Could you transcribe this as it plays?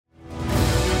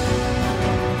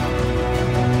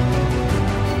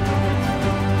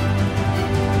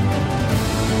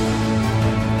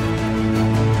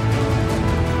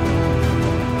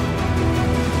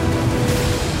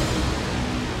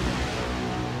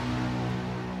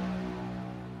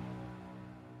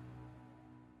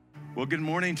Well, good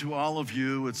morning to all of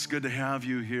you. It's good to have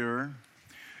you here.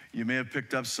 You may have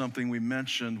picked up something we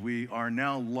mentioned. We are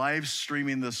now live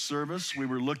streaming this service. We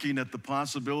were looking at the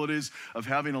possibilities of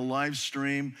having a live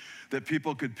stream that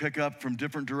people could pick up from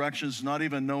different directions, not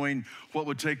even knowing what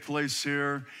would take place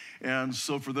here. And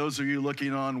so for those of you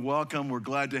looking on, welcome. We're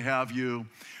glad to have you.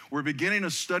 We're beginning a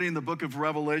study in the book of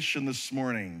Revelation this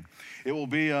morning. It will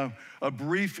be a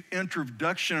brief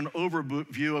introduction and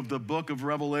overview of the book of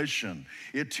Revelation.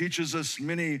 It teaches us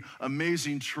many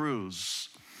amazing truths.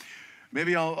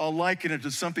 Maybe I'll liken it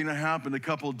to something that happened a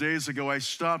couple of days ago. I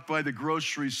stopped by the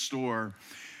grocery store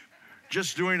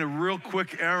just doing a real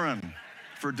quick errand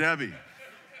for Debbie.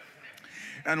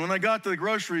 And when I got to the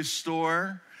grocery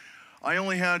store, I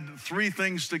only had 3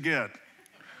 things to get.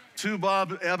 2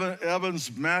 Bob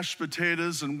Evans mashed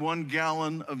potatoes and 1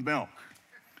 gallon of milk.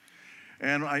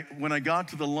 And when I got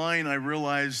to the line, I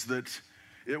realized that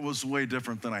it was way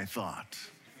different than I thought.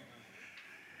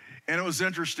 And it was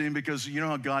interesting because you know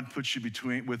how God puts you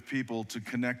with people to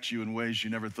connect you in ways you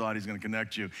never thought he's going to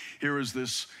connect you. Here is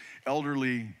this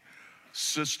elderly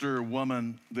sister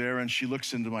woman there, and she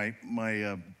looks into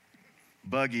my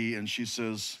buggy and she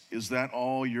says, "Is that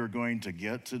all you're going to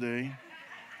get today?"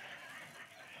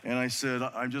 And I said,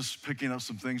 "I'm just picking up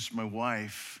some things for my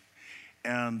wife.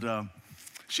 And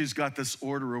she's got this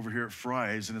order over here at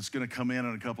Fry's, and it's going to come in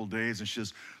a couple days." And she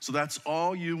says, "So that's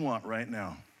all you want right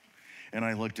now?" And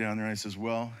I looked down there and I says,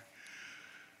 "Well,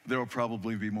 there will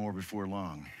probably be more before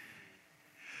long."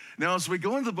 Now, as we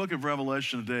go into the book of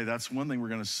Revelation today, that's one thing we're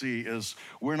going to see is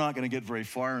we're not going to get very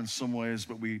far in some ways,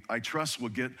 but I trust we'll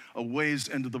get a ways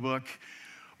into the book.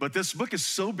 But this book is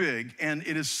so big and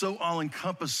it is so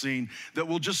all-encompassing that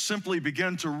we'll just simply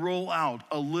begin to roll out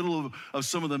a little of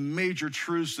some of the major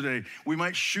truths today. We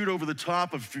might shoot over the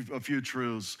top of a few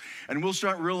truths, and we'll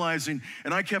start realizing,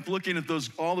 and I kept looking at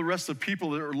all the rest of the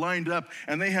people that were lined up,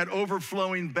 and they had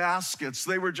overflowing baskets.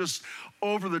 They were just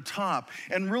over the top.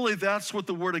 And really, that's what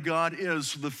the Word of God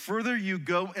is. The further you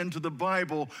go into the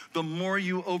Bible, the more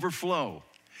you overflow.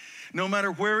 No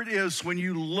matter where it is, when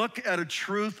you look at a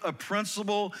truth, a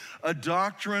principle, a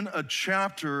doctrine, a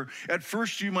chapter, at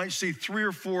first you might see 3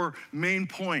 or 4 main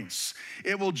points.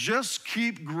 It will just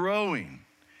keep growing.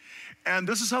 And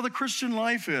this is how the Christian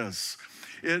life is.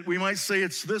 We might say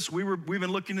it's this. We've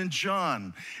been looking in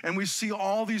John, and we see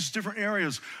all these different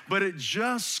areas, but it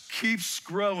just keeps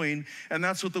growing, and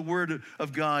that's what the Word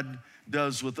of God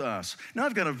does with us. Now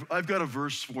I've got a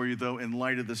verse for you though in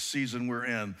light of the season we're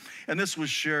in. And this was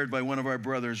shared by one of our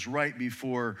brothers right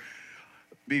before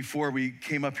we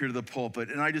came up here to the pulpit.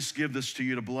 And I just give this to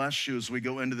you to bless you as we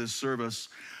go into this service.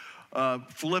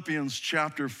 Philippians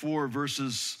chapter 4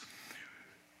 verses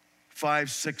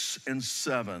 5, 6, and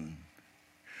 7.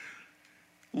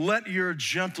 "Let your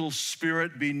gentle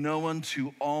spirit be known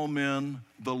to all men,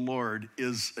 the Lord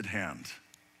is at hand.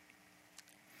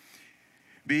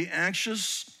 Be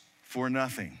anxious for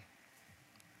nothing,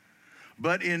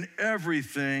 but in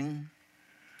everything,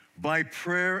 by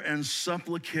prayer and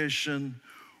supplication,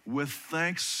 with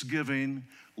thanksgiving,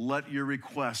 let your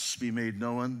requests be made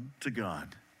known to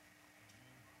God.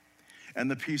 And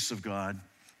the peace of God,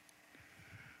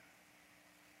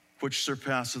 which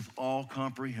surpasseth all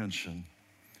comprehension,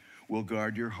 will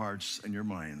guard your hearts and your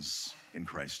minds in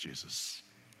Christ Jesus."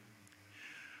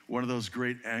 One of those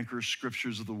great anchor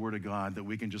scriptures of the Word of God that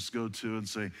we can just go to and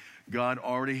say, God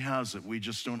already has it. We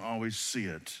just don't always see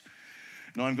it.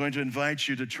 Now I'm going to invite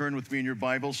you to turn with me in your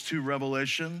Bibles to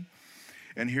Revelation.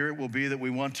 And here it will be that we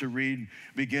want to read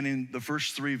beginning the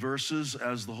first 3 verses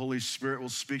as the Holy Spirit will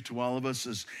speak to all of us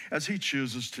as He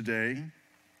chooses today.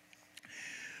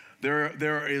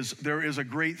 There is a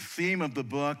great theme of the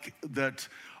book that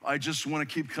I just want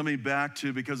to keep coming back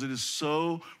to because it is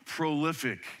so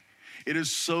prolific. It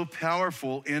is so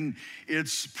powerful in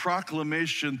its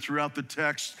proclamation throughout the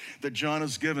text that John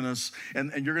has given us.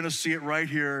 And you're going to see it right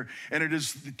here. And it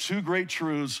is 2 great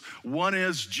truths. One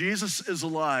is Jesus is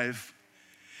alive.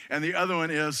 And the other one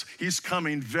is he's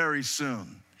coming very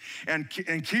soon. And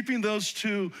keeping those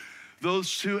two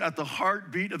at the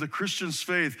heartbeat of the Christian's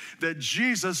faith, that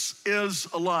Jesus is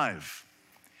alive.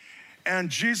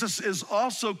 And Jesus is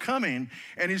also coming,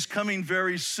 and he's coming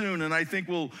very soon. And I think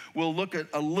we'll look at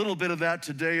a little bit of that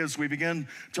today as we begin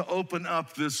to open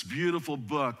up this beautiful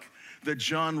book that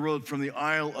John wrote from the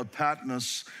Isle of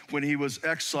Patmos when he was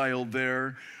exiled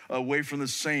there away from the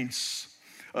saints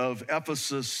of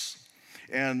Ephesus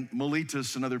and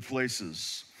Miletus and other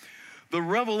places. The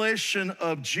revelation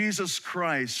of Jesus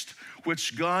Christ,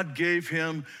 which God gave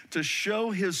him to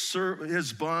show his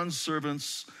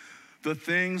bondservants the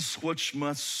things which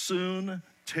must soon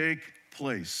take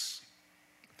place.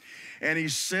 And he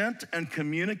sent and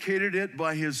communicated it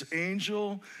by his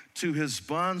angel to his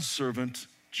bondservant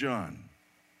John,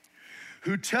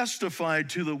 who testified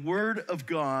to the word of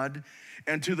God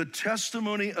and to the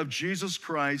testimony of Jesus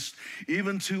Christ,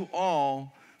 even to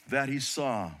all that he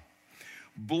saw.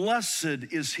 Blessed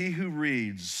is he who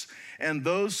reads, and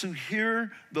those who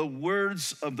hear the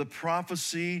words of the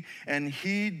prophecy and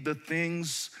heed the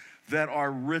things that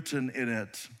are written in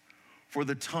it, for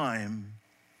the time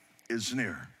is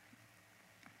near.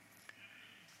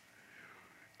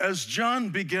 As John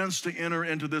begins to enter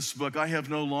into this book, I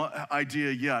have no idea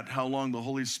yet how long the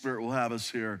Holy Spirit will have us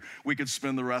here. We could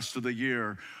spend the rest of the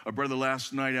year. A brother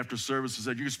last night after service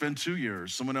said, you could spend 2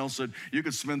 years. Someone else said, you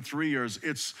could spend 3 years.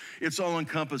 It's all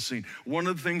encompassing. One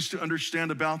of the things to understand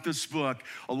about this book,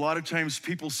 a lot of times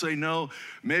people say, no,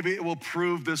 maybe it will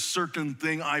prove this certain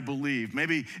thing I believe.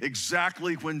 Maybe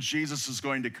exactly when Jesus is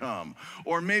going to come.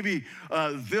 Or maybe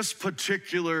this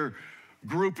particular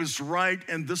group is right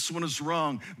and this one is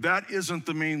wrong. That isn't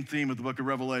the main theme of the book of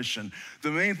Revelation.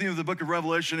 The main theme of the book of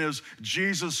Revelation is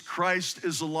Jesus Christ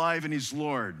is alive and he's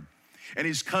Lord and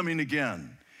he's coming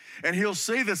again. And he'll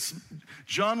say this,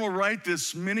 John will write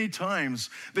this many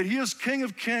times, that he is King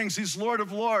of Kings, he's Lord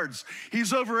of Lords,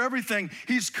 he's over everything,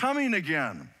 he's coming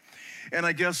again. And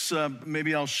I guess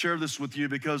maybe I'll share this with you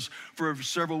because for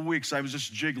several weeks I was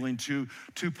just jiggling two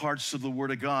parts of the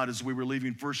Word of God as we were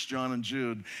leaving 1 John and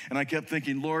Jude. And I kept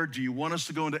thinking, Lord, do you want us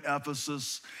to go into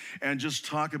Ephesus and just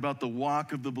talk about the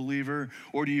walk of the believer,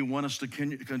 or do you want us to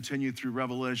continue through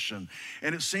Revelation?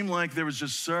 And it seemed like there was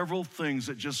just several things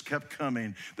that just kept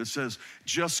coming that says,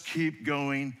 just keep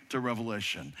going to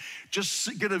Revelation.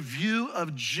 Just get a view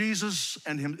of Jesus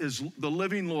and him as the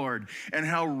living Lord and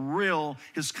how real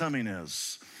his coming is.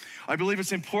 I believe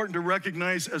it's important to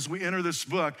recognize as we enter this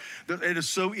book that it is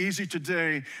so easy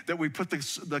today that we put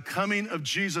the coming of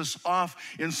Jesus off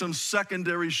in some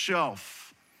secondary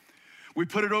shelf. We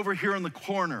put it over here in the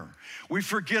corner. We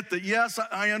forget that, yes,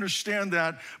 I understand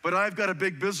that, but I've got a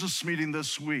big business meeting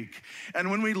this week.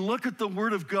 And when we look at the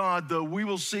Word of God, though, we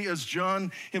will see, as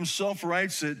John himself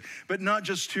writes it, but not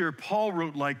just here. Paul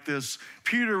wrote like this.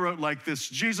 Peter wrote like this.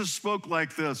 Jesus spoke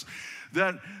like this,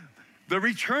 that the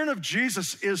return of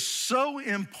Jesus is so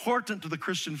important to the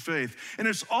Christian faith, and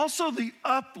it's also the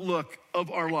outlook of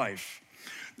our life.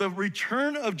 The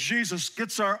return of Jesus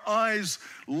gets our eyes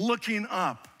looking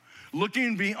up,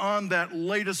 looking beyond that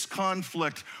latest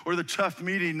conflict or the tough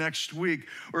meeting next week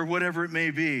or whatever it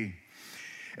may be.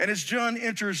 And as John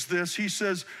enters this, he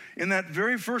says in that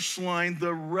very first line,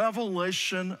 the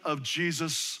revelation of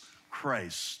Jesus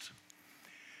Christ.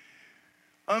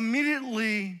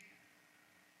 Immediately,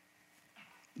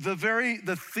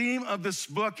 the theme of this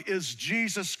book is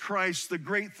Jesus Christ, the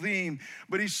great theme.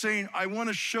 But he's saying, I want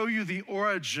to show you the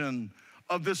origin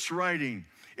of this writing.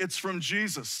 It's from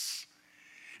Jesus.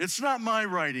 It's not my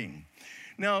writing.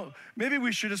 Now, maybe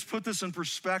we should just put this in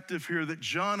perspective here that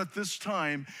John at this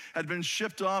time had been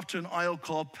shipped off to an isle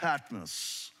called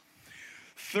Patmos,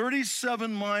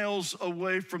 37 miles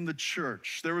away from the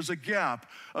church. There was a gap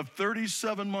of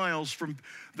 37 miles from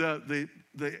the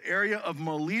area of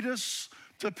Miletus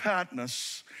to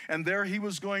Patmos, and there he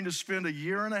was going to spend 1.5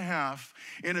 years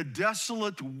in a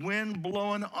desolate,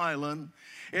 wind-blown island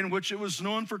in which it was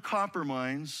known for copper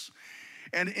mines.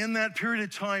 And in that period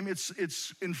of time,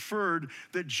 it's inferred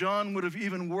that John would have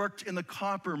even worked in the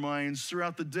copper mines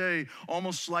throughout the day,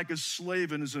 almost like a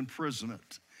slave in his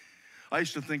imprisonment. I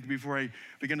used to think before I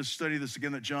began to study this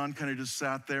again that John kind of just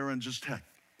sat there and just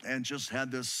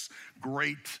had this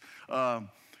great,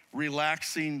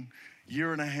 relaxing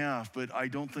 1.5 years, but I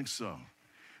don't think so.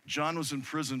 John was in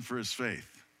prison for his faith.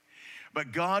 But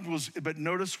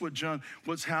notice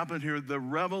what's happened here, the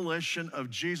revelation of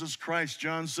Jesus Christ.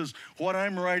 John says, what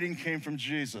I'm writing came from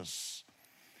Jesus,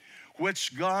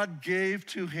 which God gave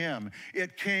to him.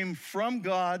 It came from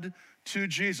God to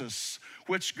Jesus,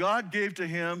 which God gave to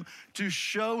him to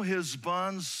show his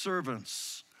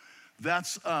bondservants.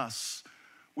 That's us.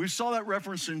 We saw that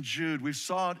reference in Jude. We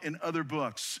saw it in other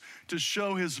books, to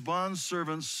show his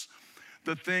bondservants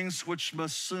the things which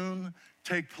must soon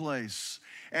take place.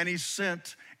 And he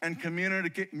sent and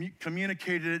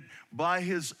communicated it by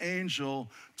his angel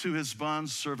to his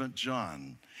bondservant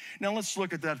John. Now let's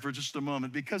look at that for just a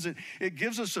moment, because it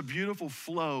gives us a beautiful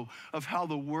flow of how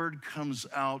the word comes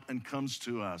out and comes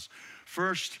to us.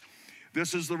 First,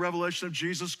 this is the revelation of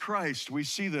Jesus Christ. We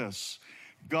see this.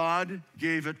 God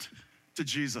gave it to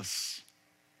Jesus.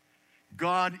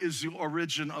 God is the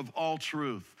origin of all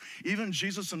truth. Even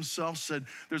Jesus himself said,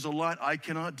 there's a lot I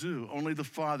cannot do. Only the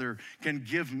Father can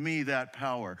give me that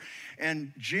power.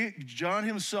 And John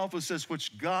himself says,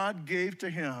 which God gave to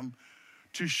him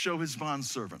to show his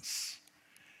bondservants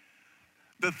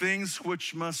the things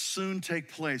which must soon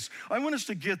take place. I want us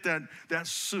to get that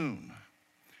soon,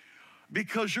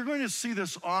 because you're going to see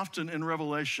this often in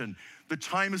Revelation. The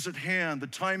time is at hand, the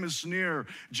time is near,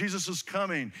 Jesus is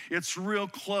coming, it's real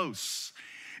close.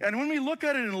 And when we look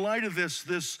at it in light of this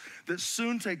that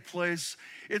soon take place,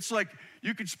 it's like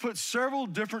you could put several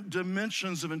different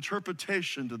dimensions of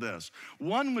interpretation to this.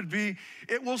 One would be,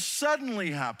 it will suddenly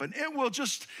happen. It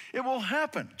will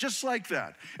happen just like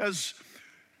that. As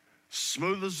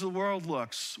smooth as the world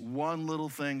looks, one little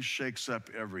thing shakes up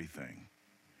everything.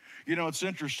 You know, it's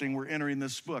interesting, we're entering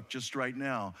this book just right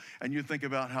now, and you think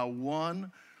about how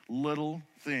one little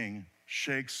thing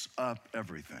shakes up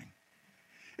everything.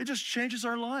 It just changes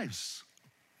our lives.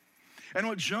 And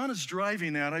what John is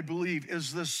driving at, I believe,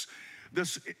 is this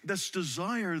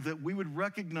desire that we would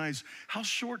recognize how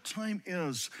short time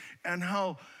is and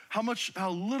how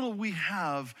little we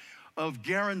have of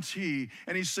guarantee.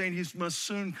 And he's saying he must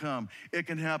soon come. It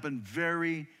can happen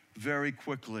very, very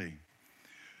quickly.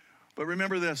 But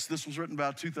remember this was written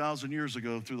about 2,000 years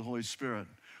ago through the Holy Spirit.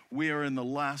 We are in the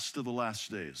last of the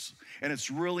last days. And it's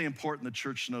really important the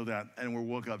church know that, and we're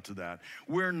woke up to that.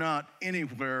 We're not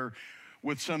anywhere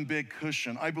with some big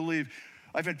cushion. I believe,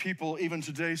 I've had people even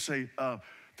today say,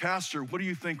 Pastor, what do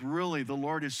you think really the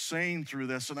Lord is saying through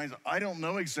this? And I don't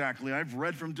know exactly. I've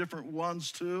read from different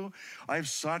ones too. I've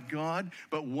sought God.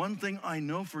 But one thing I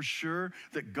know for sure,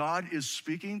 that God is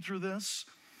speaking through this.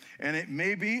 And it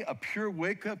may be a pure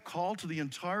wake-up call to the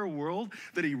entire world,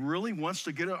 that he really wants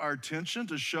to get our attention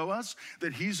to show us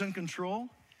that he's in control.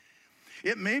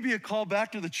 It may be a call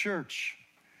back to the church,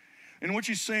 in which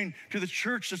he's saying to the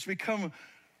church that's become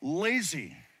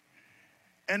lazy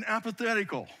and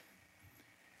apathetical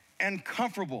and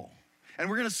comfortable.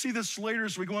 And we're going to see this later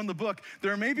as we go on the book.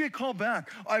 There may be a call back.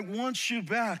 I want you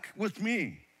back with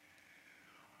me.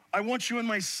 I want you on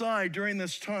my side during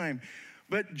this time.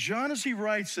 But John, as he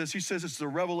writes this, he says it's the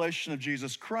revelation of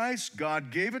Jesus Christ.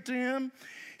 God gave it to him.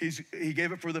 He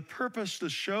gave it for the purpose to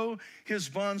show his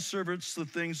bondservants the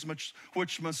things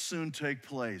which must soon take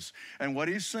place. And what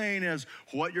he's saying is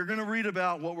what you're going to read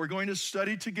about, what we're going to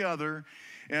study together.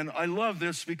 And I love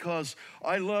this because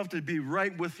I love to be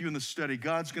right with you in the study.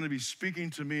 God's going to be speaking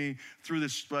to me through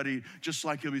this study just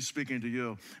like he'll be speaking to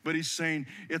you. But he's saying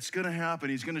it's going to happen.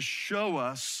 He's going to show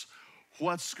us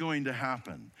what's going to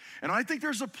happen. And I think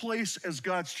there's a place as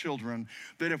God's children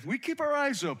that if we keep our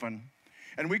eyes open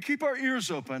and we keep our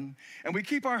ears open and we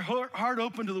keep our heart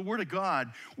open to the Word of God,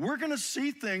 we're going to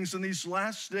see things in these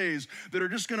last days that are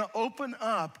just going to open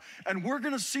up, and we're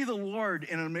going to see the Lord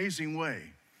in an amazing way.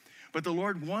 But the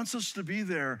Lord wants us to be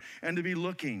there and to be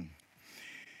looking.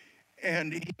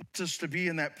 And he wants us to be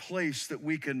in that place that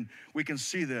we can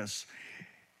see this.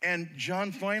 And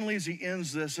John finally, as he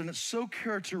ends this, and it's so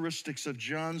characteristics of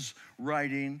John's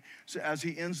writing, so as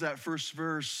he ends that first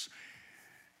verse,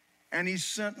 and he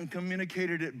sent and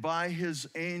communicated it by his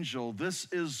angel. This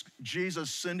is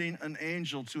Jesus sending an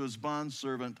angel to his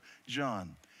bondservant,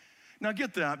 John. Now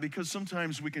get that, because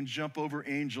sometimes we can jump over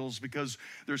angels because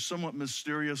they're somewhat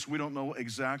mysterious. We don't know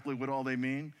exactly what all they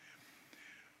mean.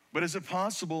 But is it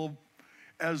possible,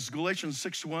 as Galatians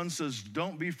 6:1 says,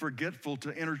 don't be forgetful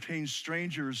to entertain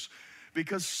strangers,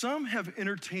 because some have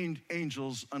entertained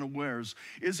angels unawares.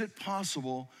 Is it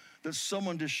possible that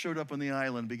someone just showed up on the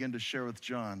island and began to share with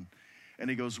John, and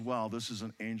he goes, wow, this is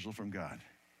an angel from God?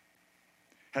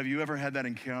 Have you ever had that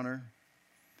encounter?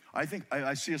 I think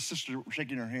I see a sister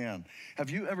shaking her hand. Have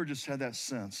you ever just had that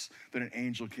sense that an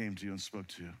angel came to you and spoke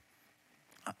to you?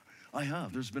 I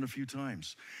have. There's been a few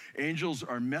times. Angels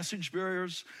are message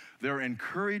bearers. They're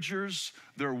encouragers.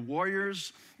 They're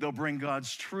warriors. They'll bring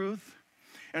God's truth.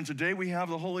 And today we have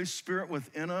the Holy Spirit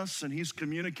within us, and he's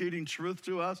communicating truth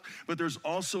to us. But there's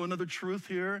also another truth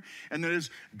here, and that is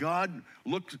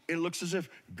it looks as if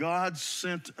God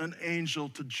sent an angel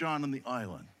to John on the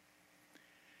island.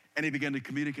 And he began to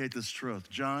communicate this truth.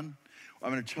 John, I'm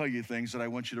going to tell you things that I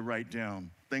want you to write down,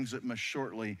 things that must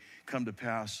shortly come to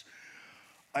pass.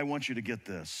 I want you to get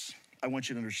this. I want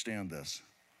you to understand this.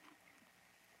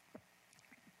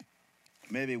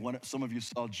 Maybe some of you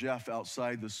saw Jeff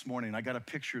outside this morning. I got a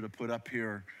picture to put up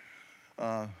here.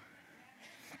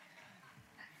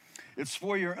 It's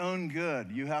for your own good.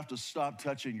 You have to stop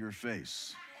touching your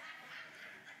face.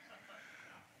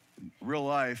 Real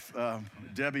life,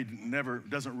 Debbie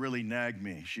doesn't really nag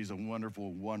me. She's a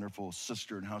wonderful, wonderful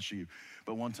sister in how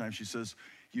but one time she says,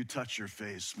 you touch your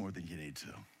face more than you need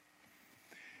to.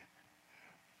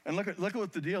 And look at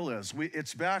what the deal is.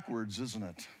 It's backwards, isn't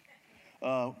it?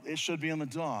 It should be on the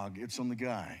dog. It's on the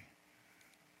guy.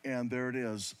 And there it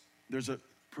is. There's a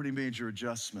pretty major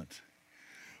adjustment.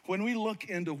 When we look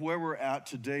into where we're at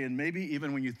today, and maybe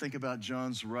even when you think about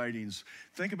John's writings,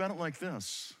 think about it like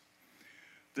this,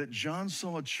 that John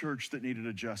saw a church that needed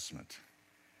adjustment.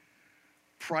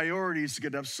 Priorities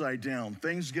get upside down.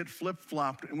 Things get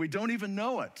flip-flopped, and we don't even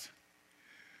know it.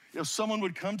 If someone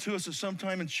would come to us at some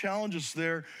time and challenge us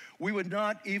there, we would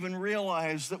not even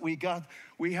realize that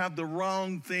we have the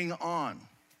wrong thing on.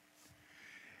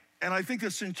 And I think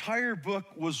this entire book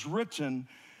was written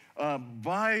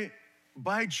by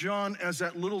John as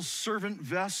that little servant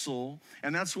vessel,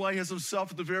 and that's why he has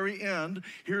himself at the very end.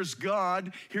 Here's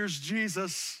God, here's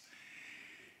Jesus,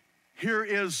 here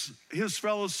is his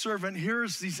fellow servant,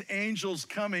 here's these angels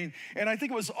coming. And I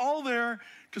think it was all there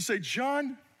to say,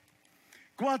 John,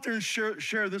 go out there and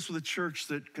share this with a church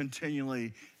that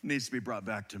continually needs to be brought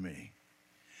back to me.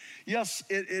 Yes,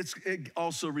 it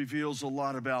also reveals a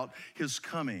lot about his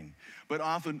coming. But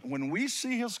often when we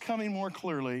see his coming more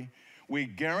clearly, we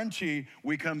guarantee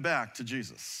we come back to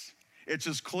Jesus. It's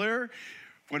as clear.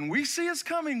 When we see his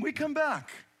coming, we come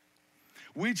back.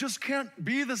 We just can't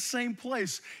be the same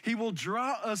place. He will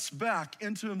draw us back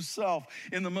into himself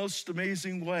in the most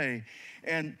amazing way.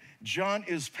 And John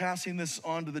is passing this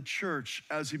on to the church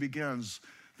as he begins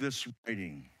this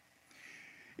writing.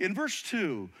 In verse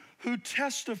 2, who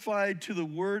testified to the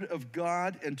word of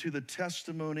God and to the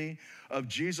testimony of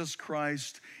Jesus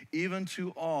Christ, even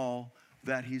to all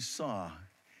that he saw.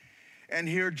 And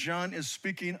here John is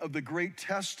speaking of the great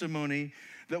testimony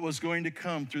that was going to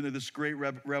come through this great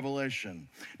revelation.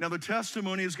 Now, the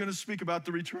testimony is going to speak about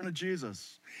the return of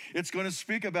Jesus. It's going to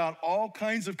speak about all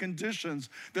kinds of conditions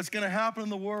that's going to happen in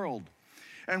the world.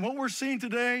 And what we're seeing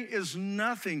today is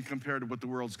nothing compared to what the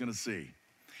world's going to see.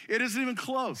 It isn't even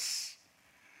close.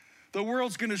 The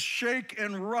world's going to shake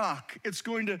and rock. It's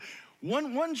going to,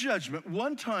 one judgment,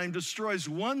 one time destroys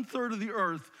 1/3 of the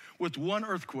earth with one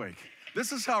earthquake.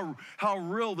 This is how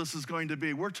real this is going to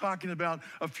be. We're talking about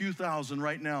a few thousand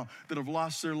right now that have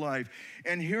lost their life.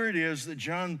 And here it is that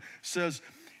John says,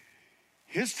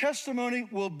 his testimony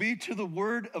will be to the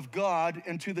word of God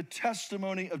and to the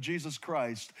testimony of Jesus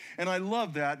Christ. And I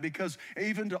love that because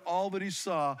even to all that he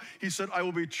saw, he said, I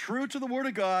will be true to the word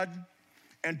of God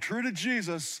and true to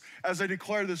Jesus as I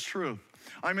declare this truth.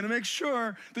 I'm going to make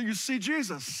sure that you see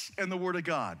Jesus and the word of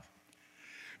God.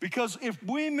 Because if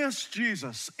we miss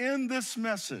Jesus in this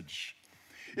message,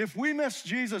 if we miss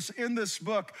Jesus in this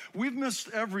book, we've missed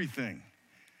everything.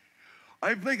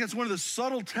 I think it's one of the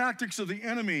subtle tactics of the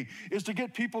enemy is to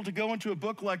get people to go into a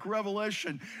book like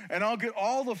Revelation, and I'll get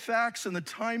all the facts and the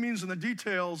timings and the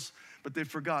details, but they've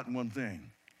forgotten one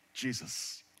thing,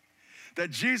 Jesus.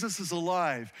 That Jesus is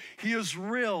alive. He is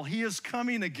real. He is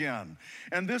coming again.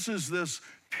 And this is this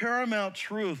paramount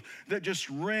truth that just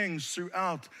rings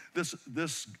throughout this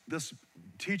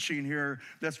teaching here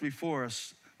that's before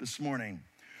us this morning.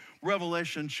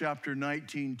 Revelation chapter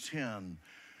 19:10.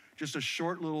 Just a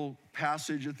short little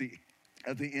passage at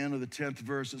the end of the 10th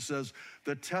verse. It says,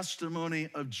 the testimony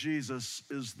of Jesus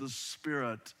is the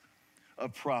spirit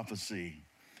of prophecy.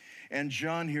 And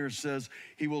John here says,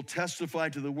 he will testify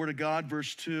to the word of God,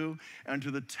 verse 2, and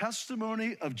to the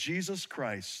testimony of Jesus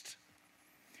Christ,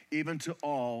 even to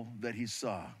all that he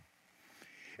saw.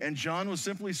 And John was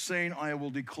simply saying, I will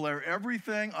declare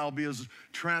everything. I'll be as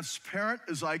transparent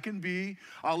as I can be.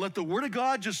 I'll let the word of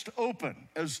God just open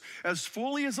as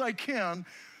fully as I can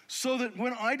so that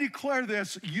when I declare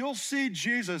this, you'll see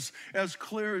Jesus as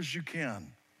clear as you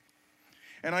can.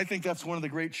 And I think that's one of the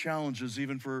great challenges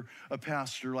even for a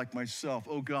pastor like myself.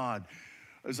 Oh God,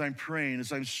 as I'm praying,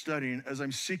 as I'm studying, as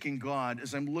I'm seeking God,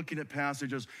 as I'm looking at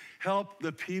passages, help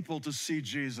the people to see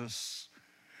Jesus.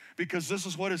 Because this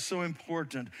is what is so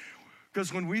important.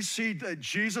 Because when we see that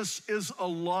Jesus is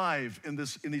alive in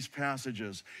these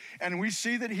passages, and we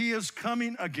see that he is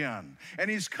coming again,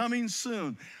 and he's coming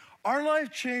soon, our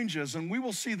life changes, and we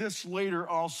will see this later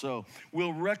also.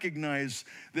 We'll recognize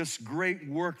this great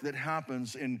work that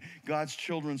happens in God's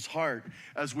children's heart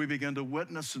as we begin to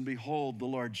witness and behold the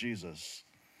Lord Jesus.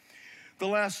 The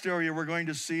last area we're going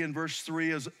to see in verse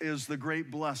 3 is the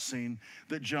great blessing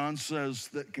that John says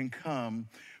that can come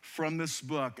from this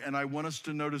book. And I want us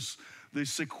to notice the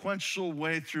sequential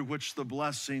way through which the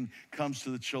blessing comes to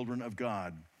the children of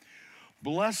God.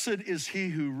 Blessed is he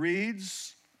who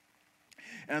reads,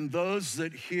 and those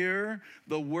that hear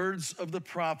the words of the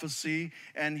prophecy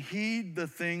and heed the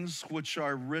things which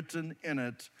are written in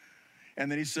it.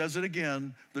 And then he says it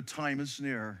again, the time is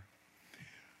near.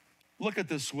 Look at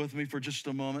this with me for just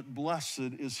a moment.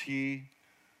 Blessed is he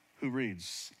who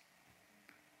reads.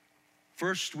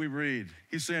 First we read.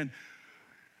 He's saying,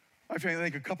 I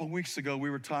think a couple weeks ago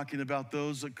we were talking about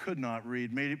those that could not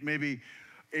read. Maybe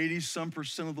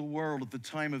 80% of the world at the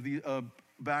time of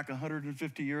back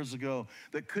 150 years ago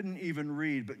that couldn't even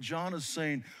read. But John is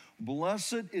saying,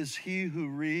 blessed is he who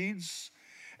reads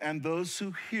and those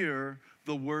who hear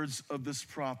the words of this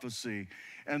prophecy.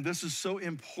 And this is so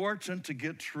important to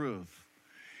get truth.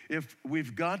 If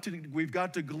we've got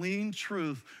to glean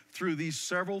truth through these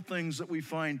several things that we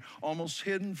find almost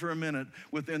hidden for a minute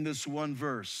within this one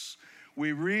verse.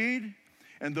 We read,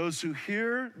 and those who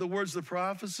hear the words of the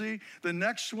prophecy. The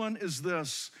next one is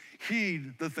this: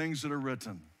 heed the things that are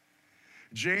written.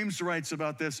 James writes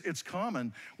about this. It's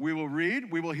common. We will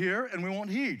read, we will hear, and we won't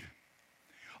heed.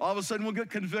 All of a sudden, we'll get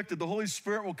convicted. The Holy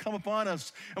Spirit will come upon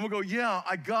us, and we'll go, yeah,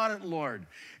 I got it, Lord.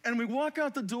 And we walk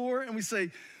out the door, and we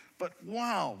say, but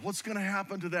wow, what's going to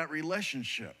happen to that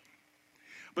relationship?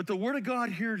 But the Word of God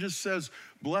here just says,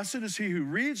 blessed is he who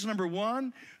reads, number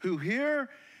one, who hear,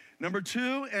 number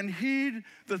two, and heed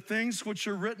the things which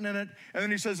are written in it. And then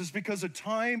he says, it's because the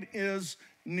time is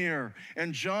near.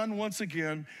 And John, once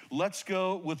again, let's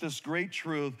go with this great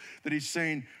truth that he's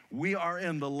saying, we are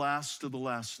in the last of the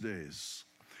last days.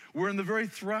 We're in the very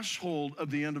threshold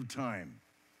of the end of time.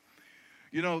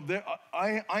 You know,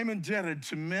 I'm indebted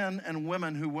to men and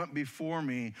women who went before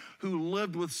me, who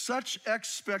lived with such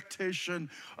expectation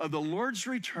of the Lord's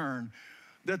return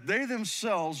that they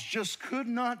themselves just could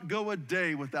not go a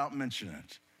day without mentioning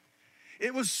it.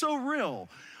 It was so real.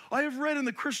 I have read in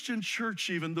the Christian church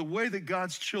even the way that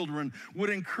God's children would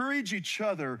encourage each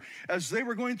other as they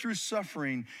were going through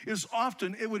suffering is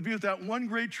often it would be with that one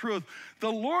great truth: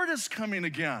 the Lord is coming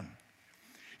again.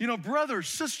 You know, brother,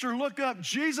 sister, look up.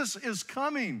 Jesus is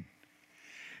coming.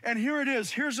 And here it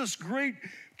is. Here's this great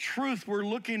truth we're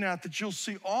looking at that you'll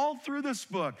see all through this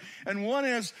book. And one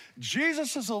is,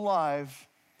 Jesus is alive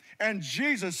and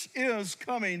Jesus is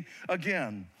coming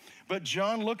again. But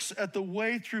John looks at the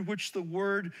way through which the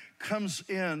word comes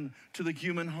in to the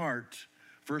human heart.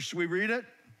 First, we read it,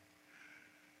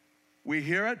 we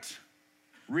hear it,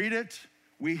 read it,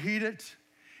 we heed it.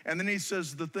 And then he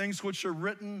says, the things which are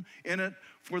written in it,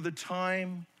 for the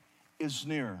time is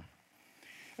near.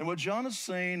 And what John is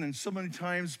saying, and so many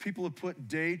times people have put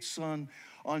dates on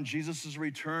Jesus'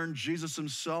 return. Jesus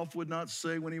himself would not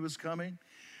say when he was coming.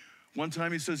 One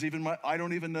time he says, I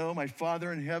don't even know, my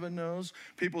Father in heaven knows.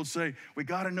 People say, we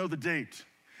got to know the date.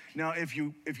 Now, if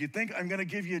you think I'm going to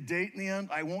give you a date in the end,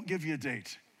 I won't give you a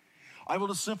date. I will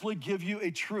just simply give you a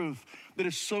truth that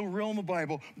is so real in the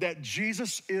Bible, that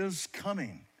Jesus is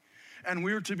coming. And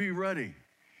we're to be ready.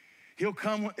 He'll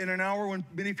come in an hour when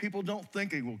many people don't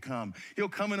think he will come. He'll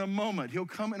come in a moment. He'll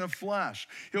come in a flash.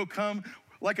 He'll come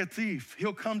like a thief.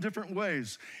 He'll come different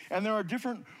ways. And there are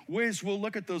different ways we'll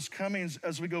look at those comings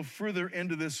as we go further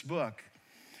into this book.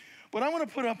 But I want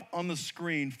to put up on the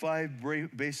screen 5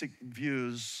 basic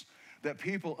views that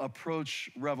people approach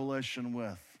Revelation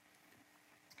with.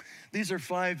 These are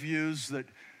 5 views that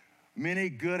many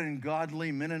good and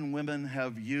godly men and women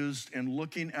have used in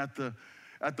looking at the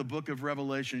book of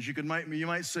Revelations. You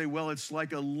might say, well, it's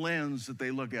like a lens that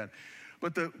they look at.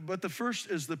 But the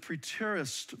first is the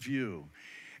preterist view.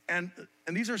 And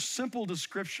these are simple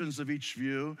descriptions of each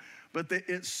view, but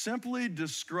it simply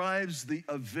describes the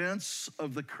events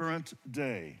of the current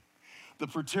day. The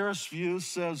preterist view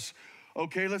says,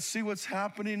 okay, let's see what's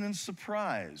happening in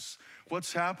surprise.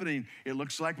 What's happening? It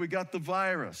looks like we got the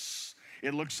virus.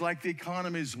 It looks like the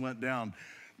economies went down.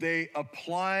 They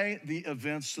apply the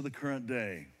events to the current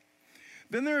day.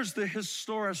 Then there's the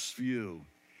historist view.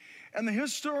 And the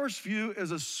historist view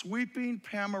is a sweeping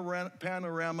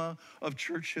panorama of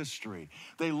church history.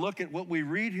 They look at what we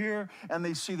read here and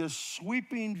they see this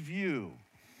sweeping view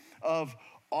of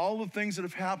all the things that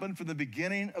have happened from the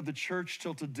beginning of the church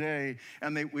till today,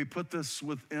 and we put this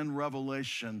within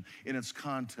Revelation in its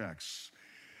context.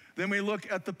 Then we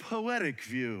look at the poetic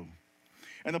view.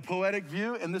 And the poetic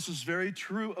view, and this is very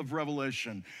true of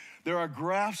Revelation, there are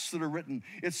graphs that are written.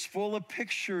 It's full of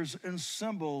pictures and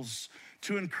symbols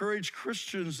to encourage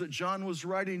Christians that John was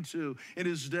writing to in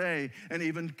his day, and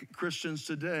even Christians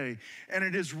today. And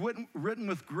it is written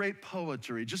with great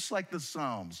poetry, just like the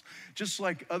Psalms, just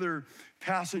like other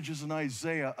passages in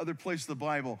Isaiah, other places of the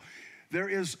Bible. There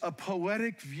is a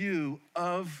poetic view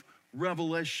of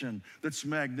Revelation that's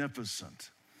magnificent.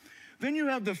 Then you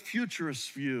have the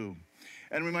futurist view.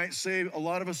 And we might say, a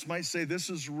lot of us might say, this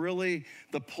is really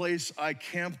the place I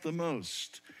camp the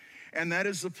most. And that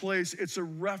is the place, it's a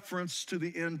reference to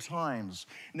the end times.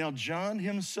 Now, John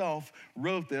himself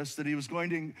wrote this, that he was going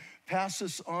to pass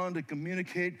this on to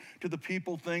communicate to the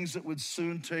people things that would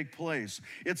soon take place.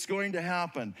 It's going to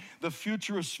happen. The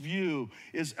futurist view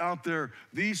is out there.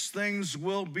 These things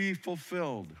will be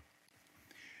fulfilled.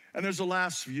 And there's a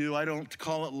last view. I don't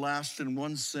call it last in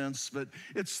one sense, but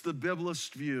it's the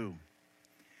biblist view.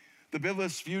 The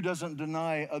biblist view doesn't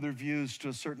deny other views to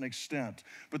a certain extent,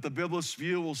 but the biblist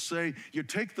view will say you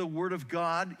take the word of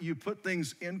God, you put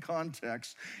things in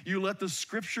context, you let the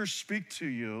scripture speak to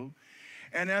you,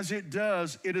 and as it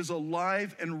does, it is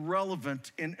alive and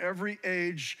relevant in every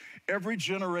age, every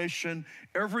generation,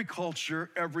 every culture,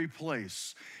 every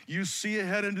place. You see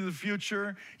ahead into the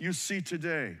future, you see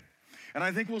today. And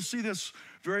I think we'll see this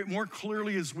very more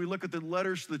clearly as we look at the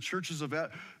letters to the churches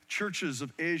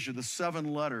of Asia, the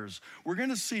 7 letters. We're going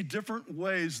to see different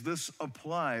ways this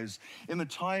applies in the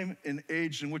time and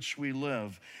age in which we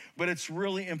live. But it's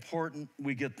really important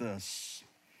we get this.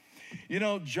 You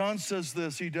know, John says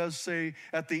this. He does say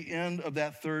at the end of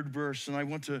that 3rd verse, and I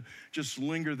want to just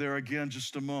linger there again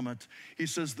just a moment. He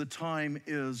says, the time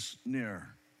is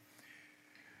near.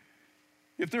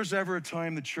 If there's ever a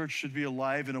time the church should be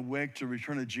alive and awake to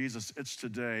return to Jesus, it's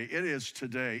today. It is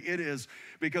today. It is,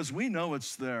 because we know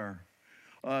it's there.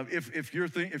 If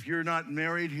you're not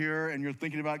married here and you're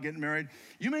thinking about getting married,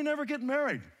 you may never get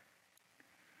married.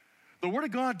 The Word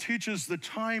of God teaches the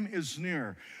time is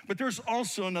near. But there's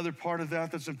also another part of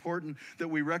that that's important that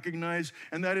we recognize,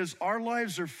 and that is our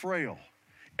lives are frail.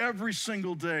 Every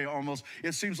single day almost,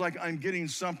 it seems like I'm getting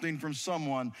something from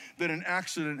someone that an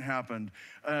accident happened,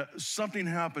 something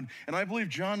happened. And I believe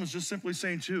John was just simply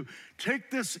saying too, take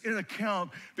this in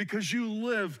account because you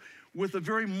live with a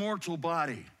very mortal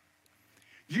body.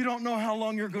 You don't know how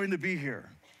long you're going to be here.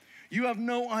 You have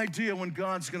no idea when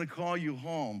God's going to call you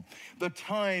home. The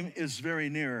time is very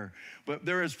near. But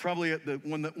there is probably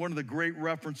one of the great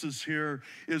references here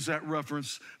is that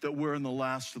reference that we're in the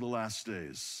last of the last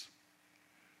days.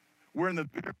 We're in the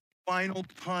very final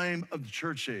time of the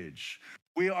church age.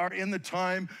 We are in the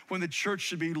time when the church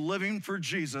should be living for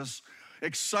Jesus,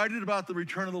 excited about the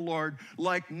return of the Lord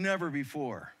like never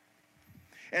before.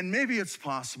 And maybe it's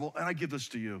possible, and I give this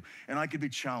to you, and I could be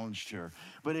challenged here,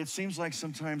 but it seems like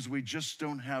sometimes we just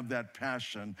don't have that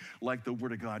passion like the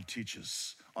Word of God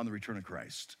teaches on the return of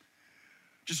Christ.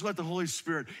 Just let the Holy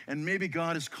Spirit, and maybe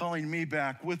God is calling me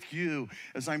back with you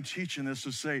as I'm teaching this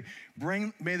to say,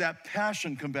 may that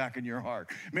passion come back in your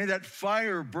heart. May that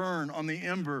fire burn on the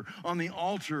ember, on the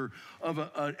altar of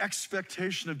an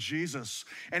expectation of Jesus.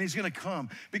 And he's going to come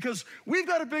because we've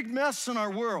got a big mess in our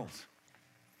world.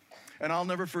 And I'll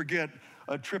never forget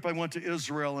a trip I went to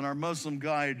Israel, and our Muslim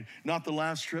guide, not the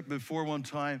last trip, before one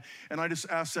time, and I just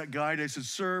asked that guide, I said,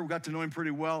 sir, we got to know him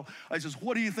pretty well. I says,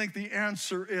 what do you think the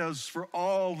answer is for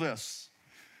all this?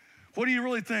 What do you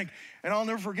really think? And I'll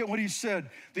never forget what he said.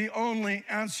 The only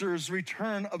answer is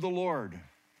return of the Lord.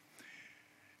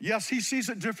 Yes, he sees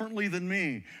it differently than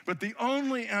me, but the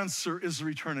only answer is the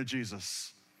return of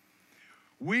Jesus.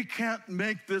 We can't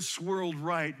make this world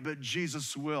right, but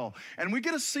Jesus will. And we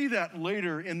get to see that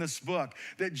later in this book,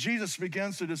 that Jesus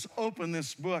begins to just open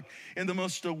this book in the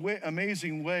most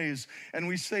amazing ways. And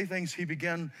we say things he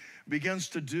begins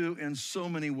to do in so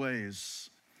many ways.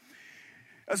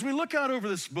 As we look out over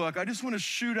this book, I just want to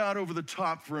shoot out over the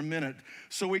top for a minute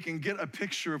so we can get a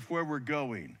picture of where we're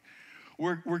going.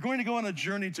 We're going to go on a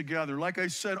journey together. Like I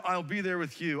said, I'll be there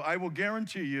with you. I will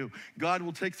guarantee you, God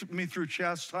will take me through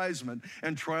chastisement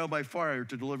and trial by fire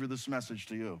to deliver this message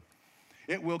to you.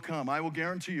 It will come. I will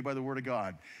guarantee you by the word of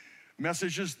God.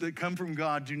 Messages that come from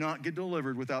God do not get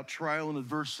delivered without trial and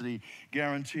adversity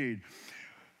guaranteed.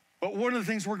 But one of the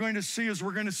things we're going to see is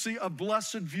we're going to see a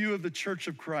blessed view of the church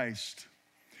of Christ.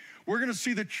 We're going to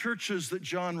see the churches that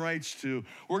John writes to.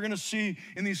 We're going to see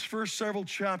in these first several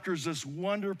chapters this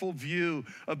wonderful view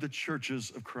of the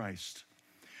churches of Christ.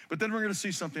 But then we're going to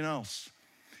see something else.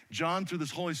 John, through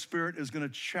this Holy Spirit, is going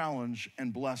to challenge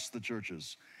and bless the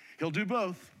churches. He'll do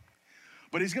both,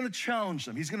 but he's going to challenge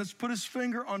them. He's going to put his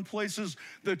finger on places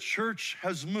the church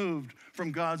has moved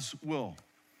from God's will.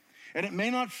 And it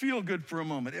may not feel good for a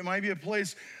moment. It might be a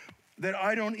place that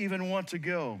I don't even want to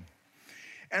go.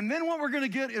 And then what we're going to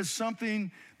get is something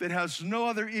that has no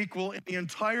other equal in the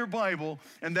entire Bible,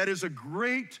 and that is a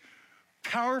great,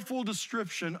 powerful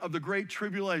description of the Great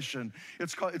Tribulation.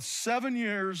 It's 7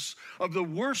 years of the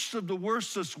worst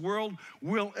this world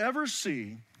will ever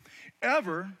see,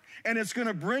 ever, and it's going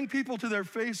to bring people to their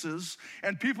faces,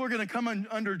 and people are going to come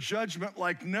under judgment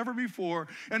like never before.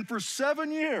 And for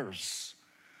 7 years,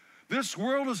 this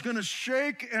world is going to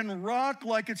shake and rock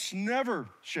like it's never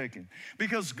shaken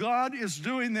because God is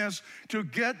doing this to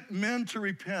get men to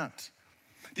repent.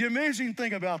 The amazing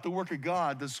thing about the work of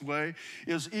God this way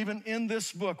is even in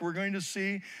this book, we're going to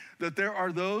see that there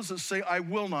are those that say, I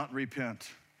will not repent.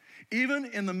 Even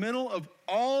in the middle of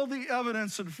all the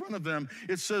evidence in front of them,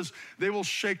 it says they will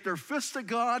shake their fist at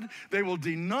God, they will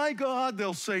deny God,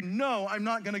 they'll say, no, I'm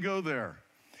not gonna go there.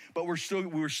 But we're still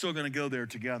gonna go there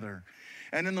together.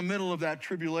 And in the middle of that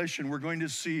tribulation, we're going to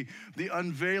see the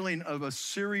unveiling of a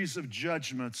series of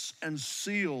judgments and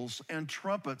seals and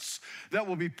trumpets that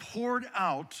will be poured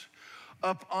out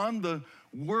up on the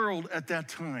world at that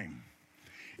time.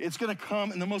 It's gonna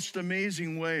come in the most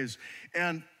amazing ways.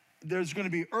 And there's gonna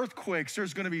be earthquakes,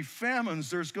 there's gonna be famines,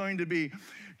 there's going to be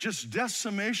just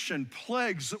decimation,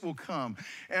 plagues that will come.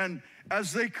 And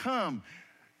as they come,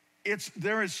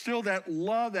 there is still that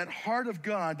love, that heart of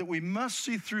God that we must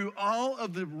see through all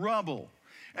of the rubble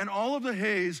and all of the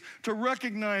haze to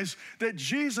recognize that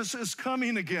Jesus is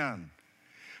coming again.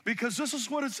 Because this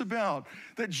is what it's about,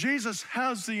 that Jesus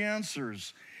has the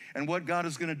answers. And what God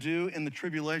is gonna do in the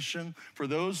tribulation for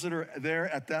those that are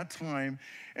there at that time.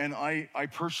 And I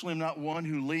personally am not one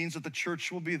who leans that the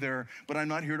church will be there, but I'm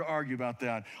not here to argue about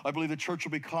that. I believe the church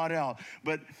will be caught out.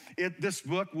 But this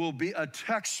book will be a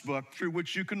textbook through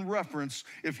which you can reference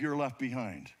if you're left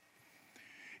behind.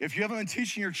 If you haven't been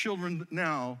teaching your children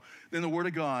now in the Word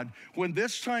of God, when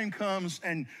this time comes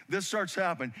and this starts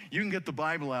happening, you can get the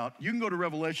Bible out. You can go to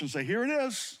Revelation and say, here it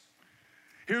is.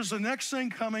 Here's the next thing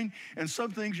coming, and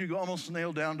some things you almost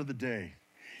nail down to the day.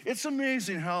 It's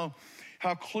amazing how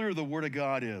clear the Word of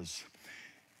God is.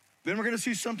 Then we're going to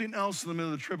see something else in the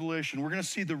middle of the tribulation. We're going to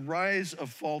see the rise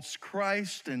of false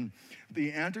Christ and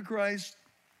the Antichrist.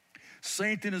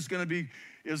 Satan is going to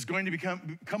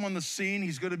come on the scene.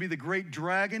 He's going to be the great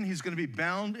dragon. He's going to be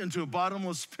bound into a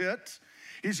bottomless pit.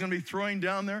 He's going to be thrown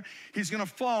down there. He's going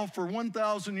to fall for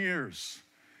 1,000 years.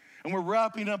 And we're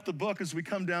wrapping up the book as we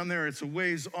come down there. It's a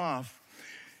ways off.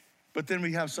 But then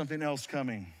we have something else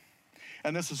coming.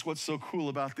 And this is what's so cool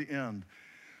about the end.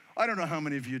 I don't know how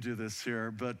many of you do this here,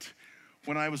 but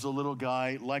when I was a little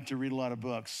guy, I liked to read a lot of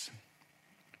books.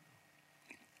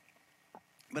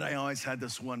 But I always had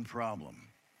this one problem.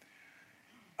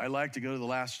 I liked to go to the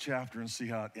last chapter and see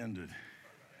how it ended.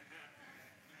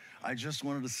 I just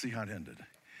wanted to see how it ended.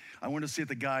 I wanted to see if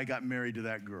the guy got married to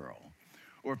that girl,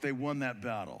 or if they won that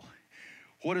battle.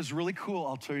 What is really cool,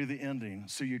 I'll tell you the ending,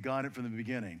 so you got it from the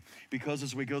beginning. Because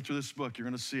as we go through this book, you're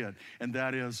gonna see it, and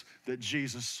that is that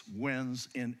Jesus wins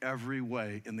in every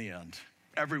way in the end.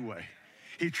 Every way.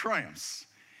 He triumphs.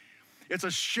 It's a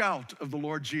shout of the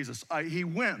Lord Jesus. He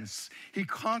wins. He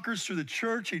conquers through the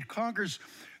church. He conquers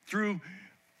through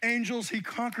angels. He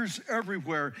conquers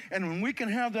everywhere. And when we can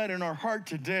have that in our heart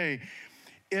today,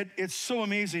 it's so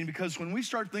amazing, because when we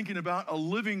start thinking about a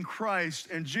living Christ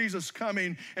and Jesus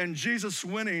coming and Jesus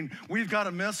winning, we've got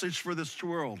a message for this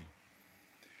world.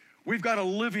 We've got a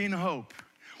living hope.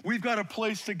 We've got a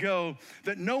place to go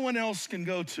that no one else can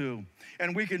go to.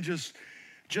 And we can just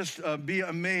be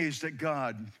amazed at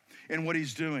God and what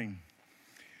He's doing.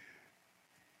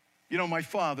 You know, my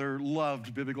father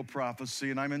loved biblical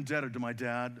prophecy, and I'm indebted to my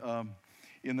dad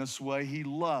in this way. He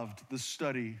loved the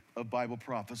study of Bible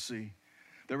prophecy.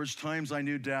 There was times I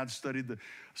knew Dad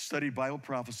studied Bible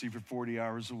prophecy for 40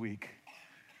 hours a week.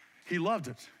 He loved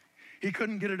it. He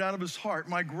couldn't get it out of his heart.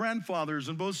 My grandfathers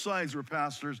on both sides were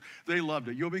pastors. They loved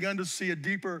it. You'll begin to see a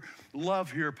deeper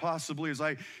love here possibly as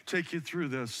I take you through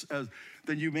this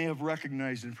than you may have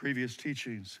recognized in previous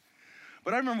teachings.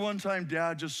 But I remember one time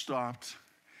Dad just stopped,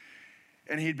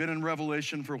 and he'd been in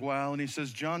Revelation for a while, and he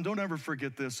says, John, don't ever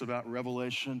forget this about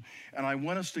Revelation. And I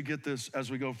want us to get this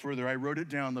as we go further. I wrote it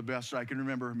down the best I can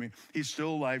remember. He's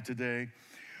still alive today.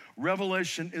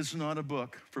 Revelation is not a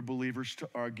book for believers to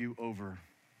argue over,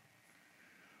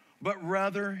 but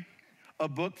rather a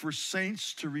book for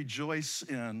saints to rejoice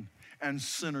in and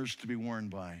sinners to be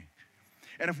warned by.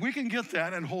 And if we can get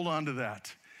that and hold on to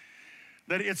that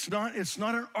it's not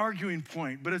an arguing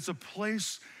point, but it's a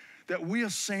place that we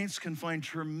as saints can find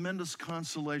tremendous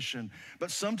consolation.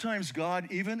 But sometimes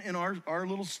God, even in our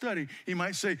little study, He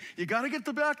might say, you gotta get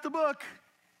the back of the book.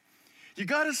 You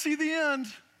gotta see the end.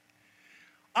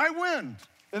 I win.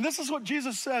 And this is what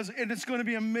Jesus says, and it's gonna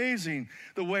be amazing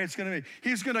the way it's gonna be.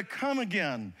 He's gonna come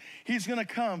again. He's gonna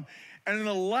come. And in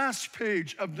the last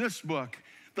page of this book,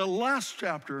 the last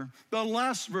chapter, the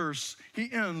last verse,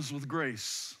 He ends with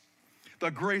grace. The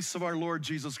grace of our Lord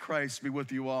Jesus Christ be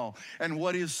with you all. And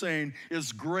what He is saying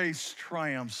is grace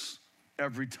triumphs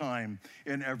every time,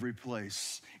 in every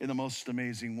place, in the most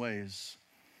amazing ways.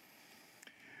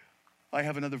 I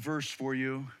have another verse for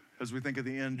you as we think of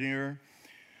the end here.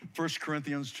 1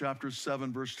 Corinthians chapter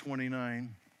 7, verse 29,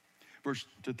 verse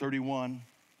to 31.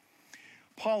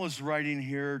 Paul is writing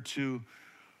here to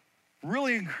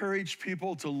really encouraged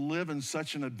people to live in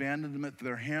such an abandonment that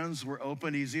their hands were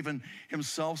open. He's even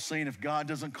himself saying, if God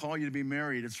doesn't call you to be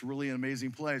married, it's really an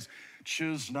amazing place.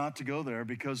 Choose not to go there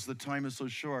because the time is so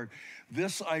short.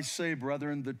 This I say,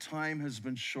 brethren, the time has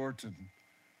been shortened.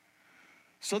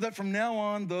 So that from now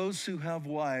on, those who have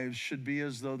wives should be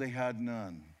as though they had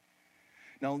none.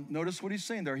 Now, notice what he's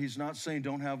saying there. He's not saying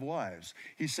don't have wives.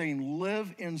 He's saying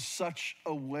live in such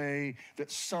a way that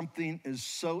something is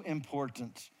so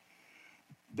important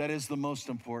that is the most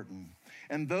important.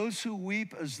 And those who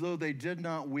weep as though they did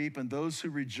not weep, and those who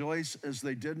rejoice as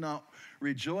they did not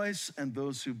rejoice, and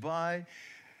those who buy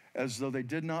as though they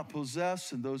did not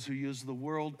possess, and those who use the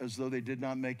world as though they did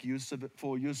not make use of it,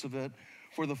 full use of it,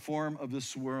 for the form of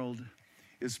this world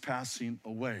is passing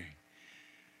away.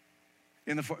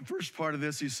 In the first part of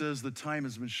this, he says the time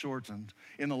has been shortened.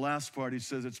 In the last part, he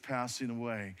says it's passing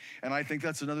away. And I think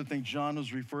that's another thing John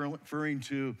was referring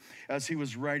to as he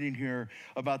was writing here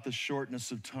about the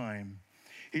shortness of time.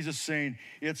 He's just saying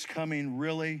it's coming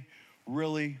really,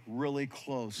 really, really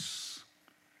close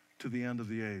to the end of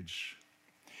the age.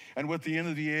 And with the end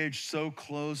of the age so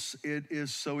close, it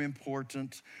is so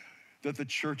important that the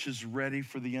church is ready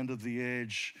for the end of the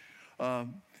age.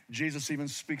 Jesus even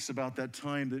speaks about that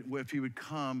time that if he would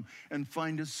come and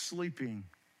find us sleeping,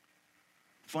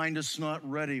 find us not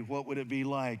ready, what would it be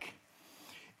like?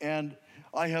 And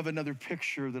I have another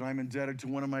picture that I'm indebted to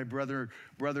one of my brothers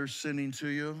sending to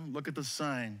you. Look at the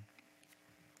sign.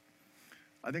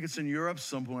 I think it's in Europe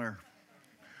somewhere.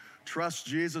 Trust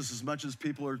Jesus as much as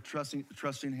people are trusting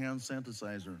hand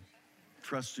sanitizer.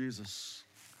 Trust Jesus.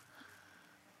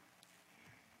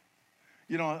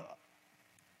 You know,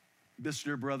 this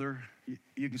dear brother,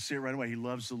 you can see it right away. He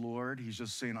loves the Lord. He's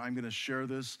just saying, I'm going to share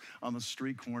this on the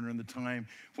street corner in the time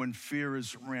when fear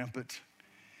is rampant.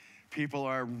 People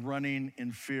are running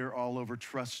in fear all over.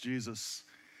 Trust Jesus.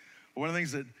 One of the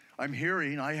things that I'm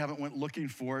hearing, I haven't went looking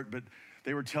for it, but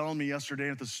they were telling me yesterday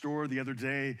at the store, the other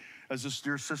day, as this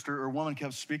dear sister or woman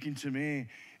kept speaking to me,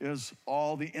 is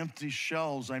all the empty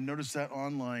shelves. I've noticed that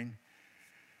online.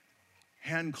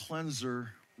 Hand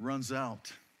cleanser runs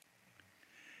out.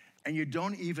 And you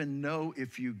don't even know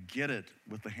if you get it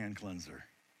with the hand cleanser.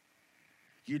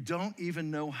 You don't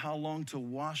even know how long to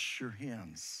wash your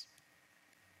hands.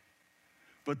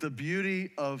 But the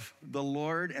beauty of the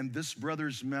Lord and this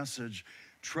brother's message,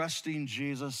 trusting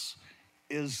Jesus,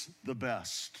 is the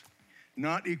best.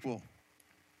 Not equal,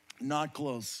 not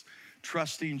close.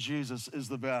 Trusting Jesus is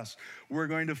the best. We're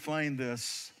going to find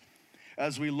this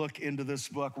as we look into this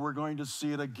book. We're going to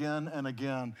see it again and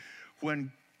again.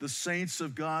 When the saints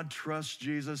of God trust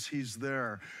Jesus, he's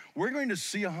there. We're going to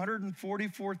see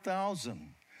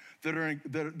 144,000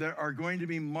 that are going to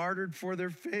be martyred for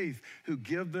their faith, who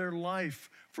give their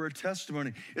life for a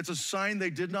testimony. It's a sign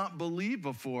they did not believe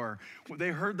before. They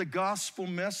heard the gospel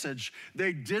message.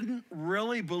 They didn't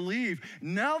really believe.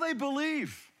 Now they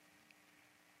believe.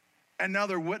 And now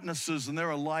they're witnesses and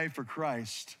they're alive for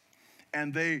Christ.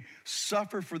 And they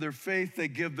suffer for their faith. They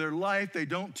give their life. They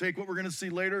don't take what we're going to see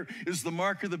later is the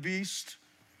mark of the beast.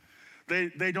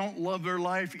 They don't love their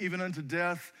life even unto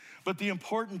death. But the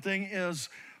important thing is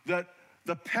that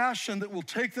the passion that will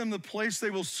take them to the place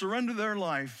they will surrender their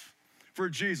life for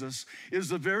Jesus is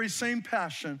the very same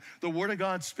passion the Word of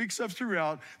God speaks of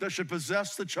throughout that should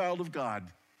possess the child of God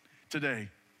today.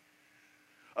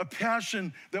 A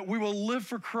passion that we will live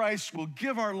for Christ, we'll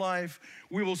give our life,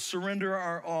 we will surrender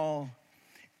our all,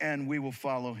 and we will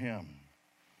follow him.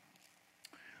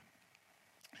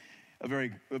 A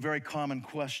very common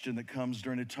question that comes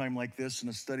during a time like this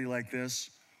and a study like this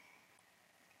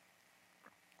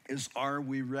is, are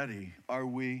we ready? Are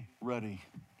we ready?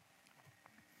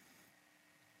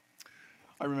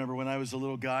 I remember when I was a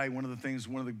little guy, one of the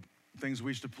things we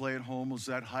used to play at home was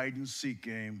that hide and seek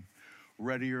game.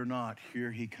 Ready or not,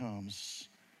 here he comes.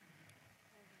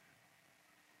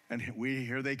 And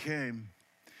here they came.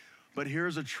 But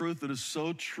here's a truth that is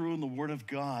so true in the Word of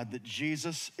God, that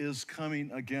Jesus is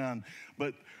coming again.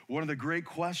 But one of the great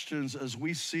questions as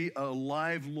we see a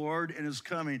live Lord and his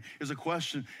coming is a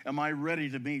question, am I ready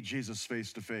to meet Jesus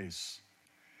face to face?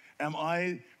 Am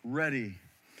I ready?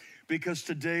 Because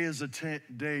today is a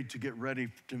day to get ready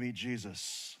to meet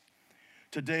Jesus.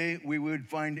 Today we would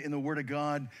find in the Word of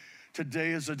God,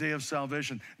 today is a day of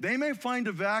salvation. They may find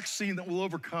a vaccine that will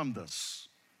overcome this.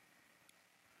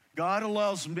 God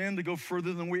allows men to go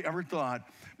further than we ever thought,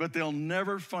 but they'll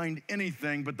never find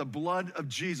anything but the blood of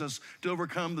Jesus to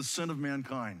overcome the sin of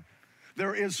mankind.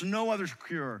 There is no other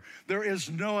cure. There is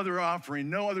no other offering,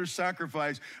 no other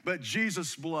sacrifice but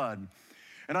Jesus' blood.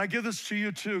 And I give this to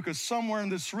you too, because somewhere in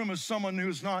this room is someone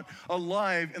who's not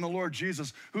alive in the Lord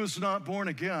Jesus, who is not born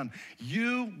again.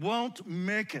 You won't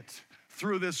make it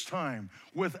through this time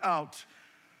without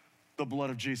the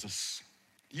blood of Jesus.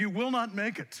 You will not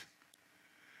make it.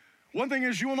 One thing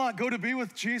is, you will not go to be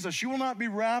with Jesus. You will not be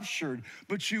raptured,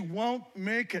 but you won't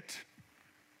make it.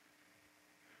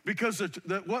 Because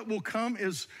what will come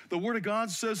is, the Word of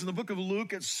God says in the book of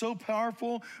Luke, it's so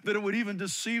powerful that it would even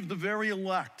deceive the very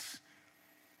elect.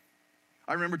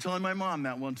 I remember telling my mom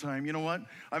that one time, you know what?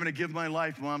 I'm going to give my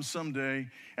life, Mom, someday.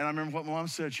 And I remember what Mom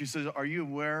said. She said, are you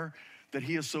aware that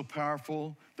he is so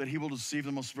powerful that he will deceive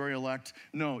the most very elect?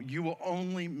 No, you will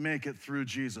only make it through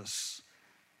Jesus.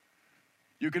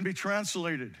 You can be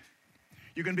translated.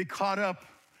 You can be caught up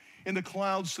in the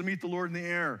clouds to meet the Lord in the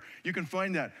air. You can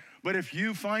find that. But if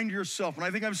you find yourself, and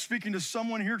I think I'm speaking to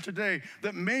someone here today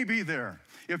that may be there,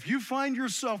 if you find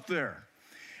yourself there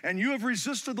and you have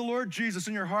resisted the Lord Jesus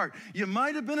in your heart, you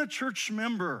might have been a church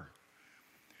member.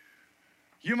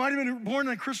 You might have been born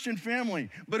in a Christian family,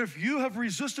 but if you have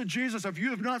resisted Jesus, if you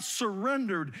have not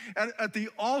surrendered at the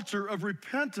altar of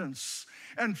repentance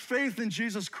and faith in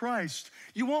Jesus Christ,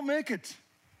 you won't make it.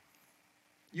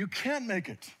 You can't make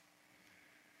it.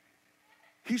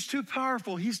 He's too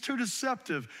powerful. He's too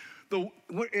deceptive.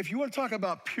 If you want to talk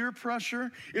about peer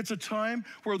pressure, it's a time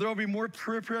where there will be more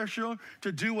peer pressure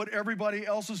to do what everybody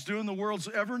else is doing the world's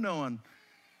ever known.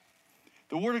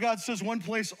 The Word of God says one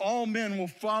place, all men will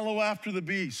follow after the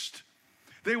beast.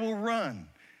 They will run.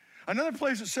 Another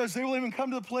place it says they will even come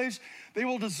to the place they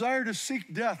will desire to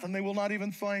seek death and they will not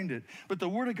even find it. But the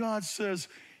Word of God says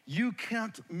you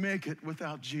can't make it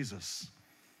without Jesus.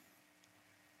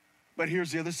 But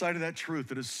here's the other side of that truth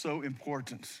that is so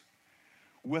important.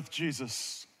 With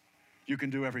Jesus, you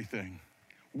can do everything.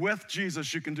 With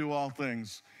Jesus, you can do all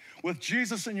things. With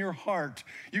Jesus in your heart,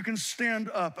 you can stand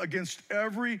up against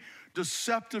every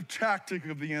deceptive tactic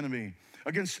of the enemy,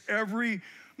 against every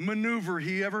maneuver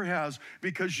he ever has,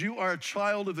 because you are a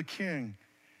child of the King.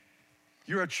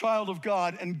 You're a child of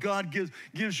God, and God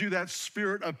gives you that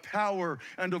spirit of power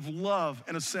and of love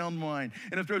and a sound mind.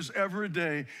 And if there's ever a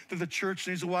day that the church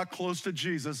needs to walk close to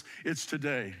Jesus, it's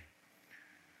today.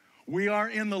 We are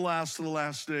in the last of the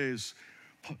last days.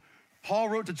 Paul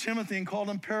wrote to Timothy and called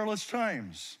them perilous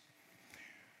times.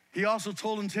 He also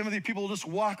told in Timothy, people will just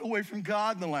walk away from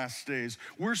God in the last days.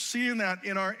 We're seeing that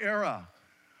in our era.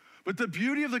 But the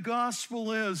beauty of the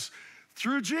gospel is,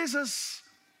 through Jesus,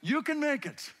 you can make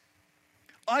it.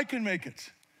 I can make it.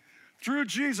 Through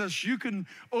Jesus, you can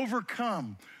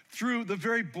overcome through the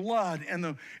very blood and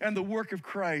the work of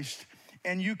Christ,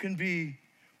 and you can be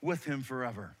with him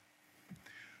forever.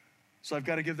 So I've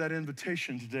got to give that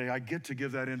invitation today. I get to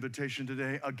give that invitation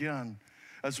today again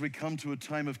as we come to a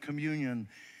time of communion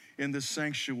in this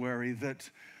sanctuary, that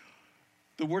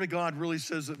the Word of God really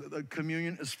says that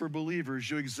communion is for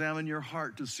believers. You examine your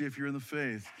heart to see if you're in the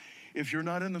faith. If you're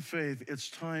not in the faith,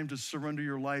 it's time to surrender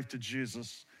your life to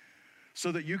Jesus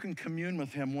so that you can commune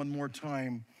with him one more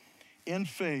time in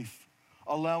faith,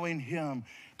 allowing him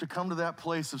to come to that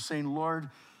place of saying, Lord,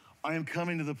 I am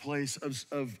coming to the place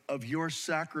of your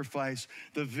sacrifice,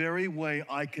 the very way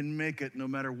I can make it no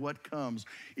matter what comes.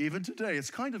 Even today,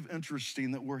 it's kind of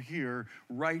interesting that we're here,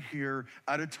 right here,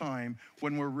 at a time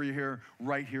when we're here,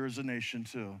 right here as a nation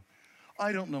too.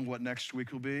 I don't know what next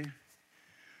week will be.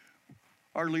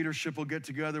 Our leadership will get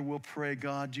together, we'll pray,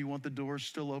 God, do you want the doors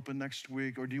still open next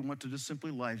week, or do you want to just simply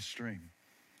live stream?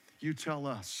 You tell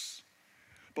us.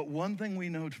 But one thing we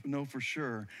know for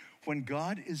sure, when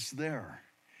God is there,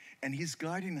 and he's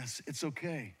guiding us, it's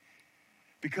okay.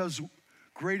 Because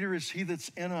greater is he that's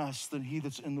in us than he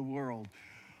that's in the world.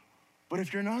 But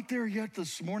if you're not there yet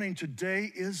this morning,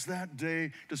 today is that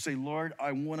day to say, Lord,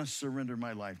 I want to surrender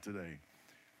my life today.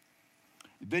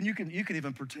 Then you can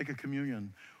even partake of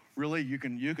communion. Really, you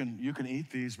can eat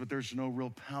these, but there's no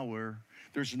real power.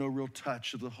 There's no real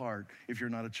touch of the heart if you're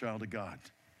not a child of God.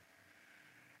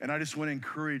 And I just want to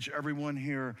encourage everyone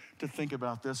here to think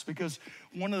about this, because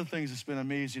one of the things that's been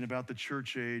amazing about the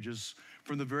church age is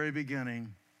from the very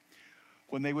beginning,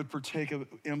 when they would partake of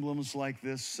emblems like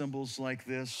this, symbols like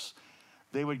this,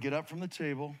 they would get up from the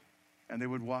table and they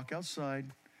would walk outside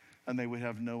and they would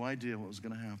have no idea what was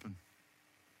going to happen.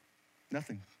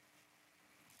 Nothing.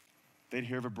 They'd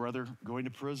hear of a brother going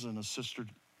to prison, a sister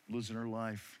losing her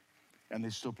life, and they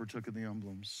still partook of the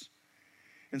emblems.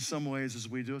 In some ways, as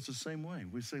we do, it's the same way.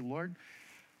 We say, Lord,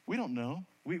 we don't know.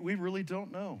 We really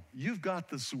don't know. You've got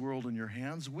this world in your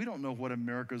hands. We don't know what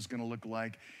America is going to look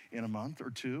like in a month or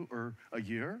two or a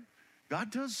year.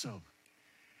 God does so.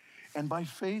 And by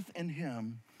faith in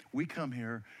him, we come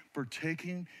here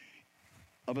partaking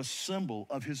of a symbol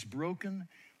of his broken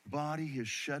body, his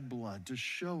shed blood, to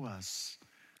show us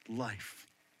life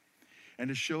and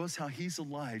to show us how he's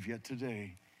alive yet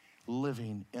today,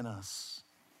 living in us.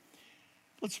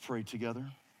 Let's pray together.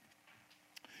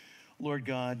 Lord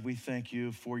God, we thank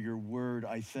you for your word.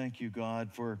 I thank you,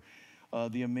 God, for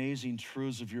the amazing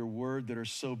truths of your word that are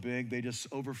so big, they just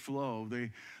overflow.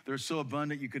 They're so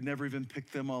abundant, you could never even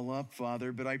pick them all up,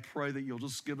 Father. But I pray that you'll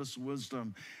just give us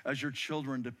wisdom as your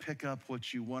children to pick up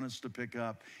what you want us to pick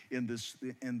up in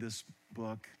this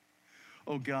book.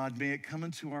 Oh God, may it come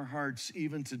into our hearts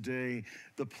even today,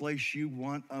 the place you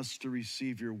want us to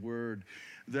receive your word,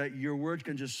 that your word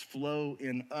can just flow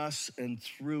in us and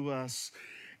through us,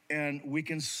 and we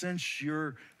can sense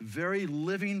your very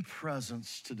living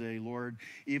presence today, Lord,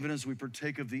 even as we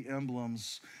partake of the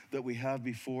emblems that we have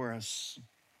before us,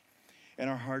 and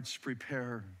our hearts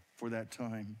prepare for that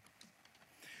time.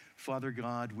 Father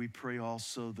God, we pray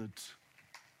also that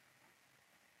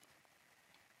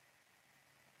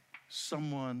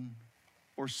someone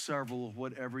or several,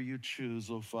 whatever you choose,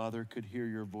 oh Father, could hear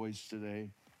your voice today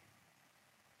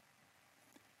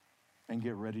and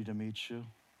get ready to meet you.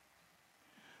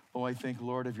 Oh, I think,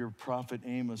 Lord, of your prophet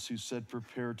Amos, who said,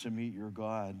 prepare to meet your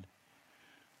God.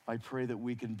 I pray that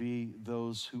we can be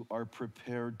those who are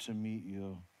prepared to meet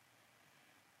you.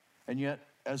 And yet,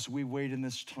 as we wait in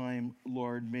this time,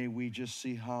 Lord, may we just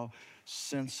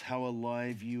sense how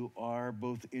alive you are,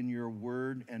 both in your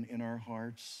word and in our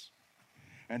hearts,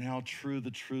 and how true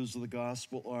the truths of the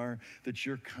gospel are, that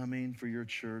you're coming for your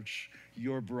church,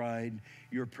 your bride,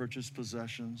 your purchased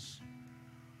possessions.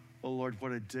 Oh Lord,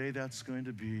 what a day that's going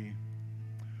to be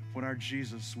when our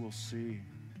Jesus will see.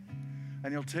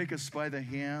 And he'll take us by the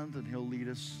hand and he'll lead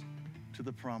us to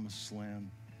the promised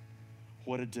land.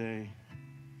 What a day,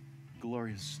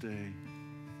 glorious day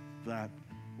that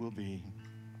will be.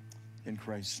 In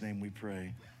Christ's name we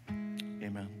pray,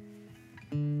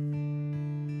 amen.